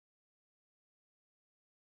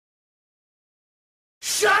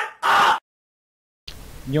Shut up!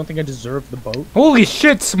 You don't think I deserve the boat? Holy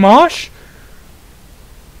shit, Smosh!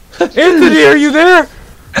 Anthony, are you there?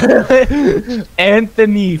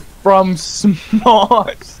 Anthony from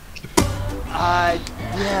Smosh.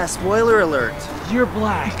 Yeah, spoiler alert. You're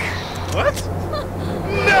black. What?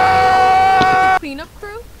 Cleanup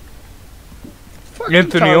crew?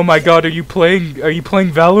 Anthony, oh my god, are you playing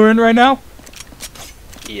Valorant right now?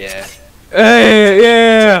 Yeah. Hey,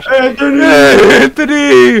 yeah! Anthony!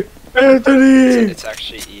 Anthony! Anthony! It's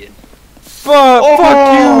actually Ian. Fuck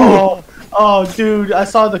you! Oh, dude, I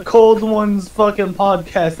saw the Cold Ones fucking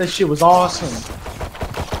podcast. That shit was awesome.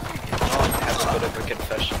 I have a bit of a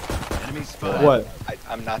confession. What?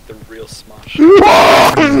 I'm not the real Smosh.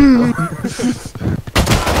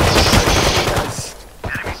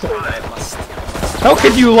 How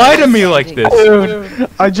could you lie to me like this? Dude,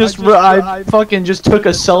 I fucking just took a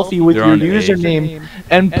selfie with You're your on username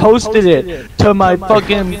and posted it to my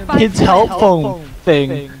fucking kids' help phone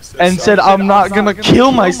thing and said I'm not gonna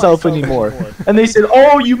kill myself anymore. And they said,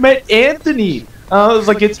 "Oh, you met Anthony." I was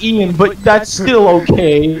like, "It's Ian, but that's still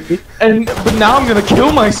okay." But now I'm gonna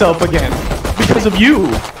kill myself again because of you.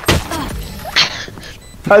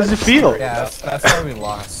 How does it feel? Yeah, that's why we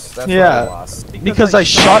lost. That's Yeah. why we lost. Because I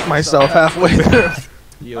shot myself halfway through.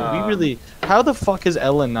 Yo, we really. How the fuck has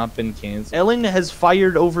Ellen not been canceled? Ellen has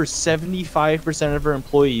fired over 75% of her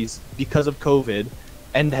employees because of COVID,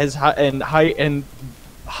 and has hired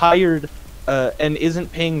and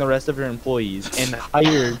isn't paying the rest of her employees, and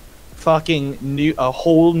hired fucking a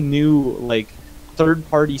whole new like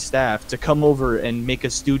third-party staff to come over and make a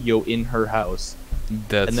studio in her house.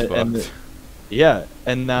 That's fucked. Yeah,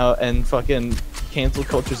 and fucking cancel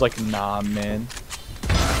culture's like, nah, man.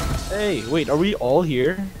 Hey, wait, are we all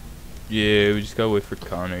here? Yeah, we just gotta wait for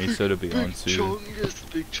Connor. He said he'll be on soon.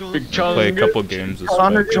 Big Play a couple games.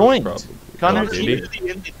 Connor joined. Connor Connor's usually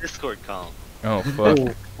in the Discord call. Oh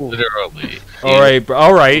fuck. Literally. Alright,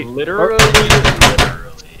 alright. Literally.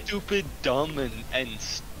 Stupid, dumb, and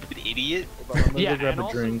stupid idiot. I'm gonna Yeah, go grab and a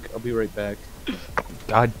also- drink. I'll be right back.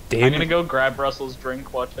 God damn I'm gonna it. go grab Russell's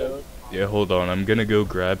drink, watch out. Yeah, hold on. I'm gonna go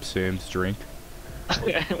grab Sam's drink.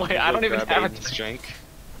 Wait, I don't even have a drink.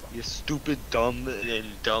 You stupid, dumb, and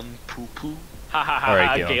dumb poo-poo. Ha ha ha,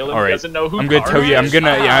 Alright, Galen. Galen Alright. doesn't know who I'm gonna tell you. I'm Connor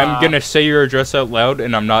is. I'm gonna say your address out loud,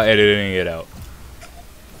 and I'm not editing it out.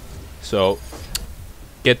 So,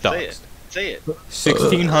 get Say doxed. Say it.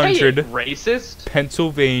 1600 Say it, racist?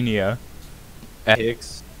 Pennsylvania.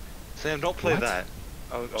 Hicks. Sam, don't play that.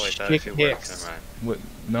 Oh wait, that Chick actually works. Hicks. Never mind. What?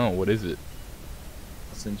 No, what is it?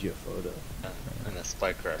 I'll send you a photo. And a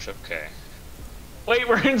spike rush, okay. Wait,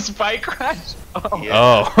 we're in Spy Crash? Oh,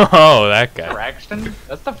 Yeah. Oh, that guy. correction?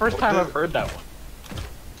 That's the first time I've heard that one.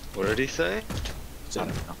 What did he say?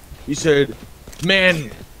 He said,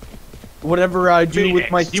 "Man, whatever I do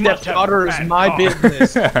with my Phoenix, you must have stepdaughter is bad my call."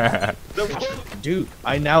 business." Dude,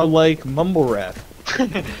 I now like mumble rap.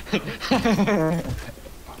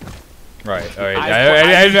 Right, alright.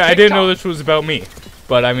 I I didn't know TikTok. this was about me.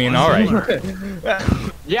 But I mean, alright.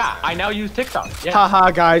 Yeah, I now use TikTok. Yeah.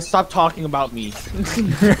 Haha, guys, stop talking about me.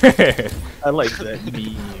 I like that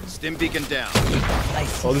meme. Stim beacon down.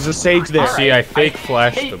 Oh, there's a sage there. Alright. See, I fake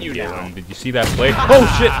flashed hate them, you now. Galen. Did you see that play? Oh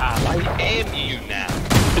shit! I am you now.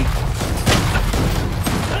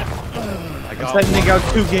 I'm sending out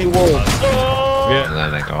 2 gay wolves. Yeah.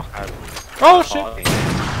 There they go. Oh shit!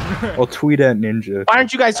 I'll tweet at Ninja. Why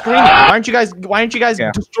aren't you guys screaming? Why aren't you guys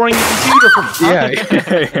Yeah. destroying the computer for me? Huh?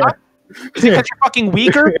 Yeah. Is it because you're fucking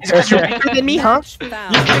weaker? Is it because you're weaker than me, huh?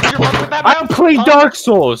 I'm playing Dark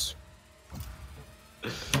Souls.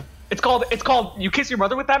 It's called You Kiss Your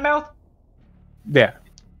Mother with That Mouth? Yeah.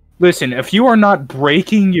 Listen, if you are not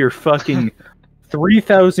breaking your fucking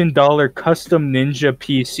 $3,000 custom Ninja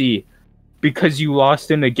PC because you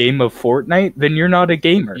lost in a game of Fortnite, then you're not a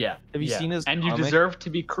gamer. Yeah. Have you yeah. seen his And you comic? deserve to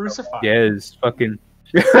be crucified. Yeah, his fucking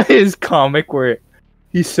his comic where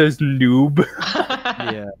he says noob.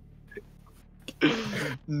 Yeah.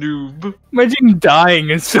 Noob. Imagine dying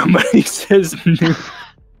and somebody says noob.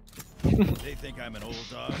 They think I'm an old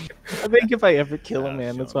dog. I think if I ever kill a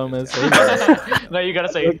man, that's what I'm gonna say. No, you gotta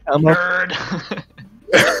say I'm up, nerd.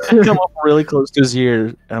 come up really close to his ear,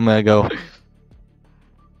 and I'm gonna go.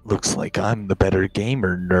 Looks like I'm the better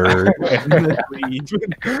gamer, nerd. And then leave.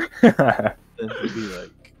 Then he'll be like,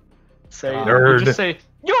 Say Nerd. Just say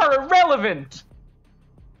you're irrelevant.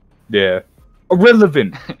 Yeah.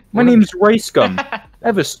 Irrelevant. My name's Rice Gum. I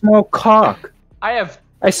have a small cock. I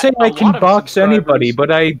say A I can lot of box anybody, subscribers.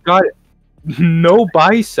 but I got no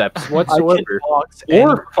biceps I can whatsoever. box Or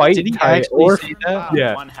and- fight Did he guy, actually or say that?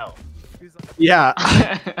 yeah. One health. Yeah.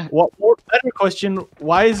 What more better question?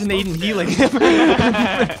 Why isn't Aiden healing him?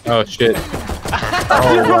 Oh shit.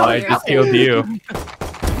 Oh, well, I just healed you.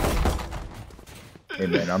 Hey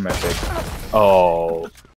man, I'm epic. Oh.